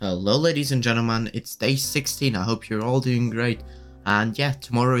Hello ladies and gentlemen, it's day 16, I hope you're all doing great. And yeah,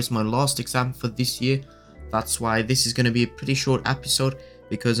 tomorrow is my last exam for this year. That's why this is going to be a pretty short episode,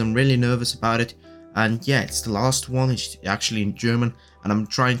 because I'm really nervous about it. And yeah, it's the last one, it's actually in German, and I'm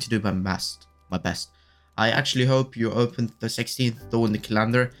trying to do my best. I actually hope you opened the 16th door in the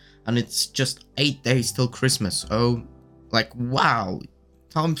calendar, and it's just 8 days till Christmas. Oh, like wow,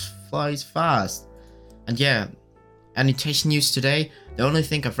 time flies fast. And yeah, any tech news today? The only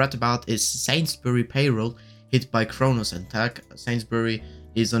thing I've read about is Sainsbury payroll hit by Kronos attack. Sainsbury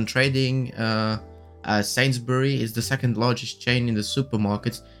is on trading. Sainsbury is the second largest chain in the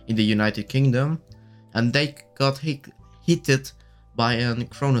supermarkets in the United Kingdom, and they got hit by a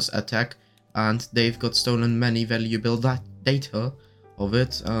Kronos attack, and they've got stolen many valuable data of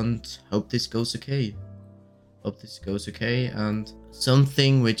it. And hope this goes okay. And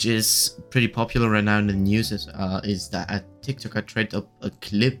something which is pretty popular right now in the news is that a TikToker traded up a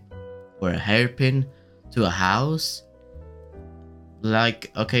clip or a hairpin to a house.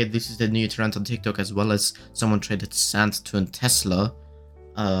 Like, okay, this is the new trend on TikTok, as well as someone traded sand to a Tesla.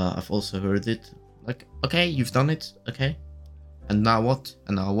 I've also heard it. Like, okay, you've done it, okay. And now what?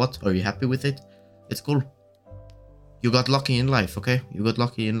 Are you happy with it? It's cool. You got lucky in life, okay?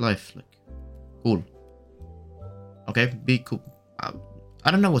 Like, cool. Okay, be cool.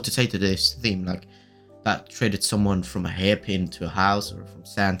 I don't know what to say to this theme, like that traded someone from a hairpin to a house, or from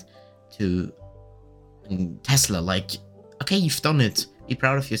sand to Tesla. Like, okay, you've done it. Be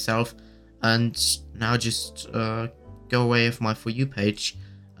proud of yourself, and now just go away of my For You page.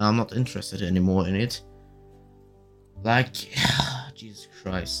 I'm not interested anymore in it. Like, Jesus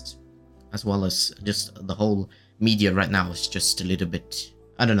Christ. As well as just the whole media right now is just a little bit,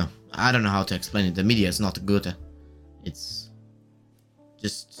 I don't know how to explain it. The media is not good. It's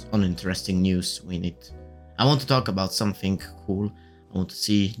just uninteresting news. I want to talk about something cool. I want to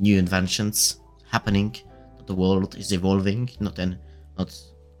see new inventions happening, that the world is evolving, not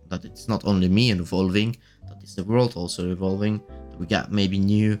that it's not only me evolving, that it's the world also evolving, that we got maybe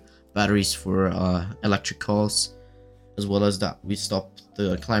new batteries for electric cars, as well as that we stop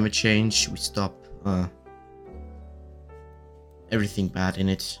the climate change, we stop everything bad in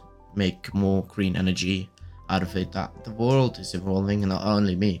it, make more green energy out of it, that the world is evolving and not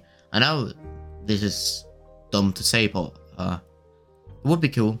only me. I know this is dumb to say, but it would be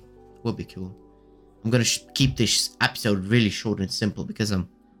cool. I'm gonna keep this episode really short and simple because I'm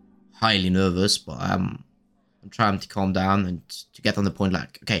highly nervous, but I'm trying to calm down and to get on the point.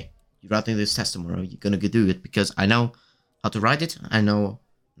 Like, okay, you're writing this test tomorrow, you're gonna do it because I know how to write it, I know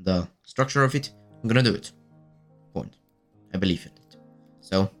the structure of it, I'm gonna do it. Point. I believe in it.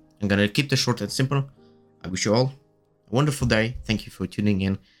 So I'm gonna keep this short and simple. I wish you all a wonderful day. Thank you for tuning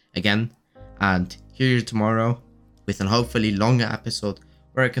in again, and hear you tomorrow with an hopefully longer episode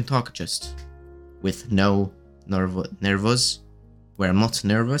where I can talk just with no nervous, where I'm not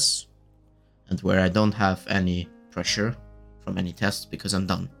nervous, and where I don't have any pressure from any test because I'm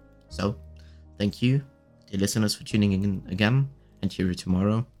done. So, thank you, dear listeners, for tuning in again, and hear you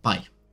tomorrow. Bye.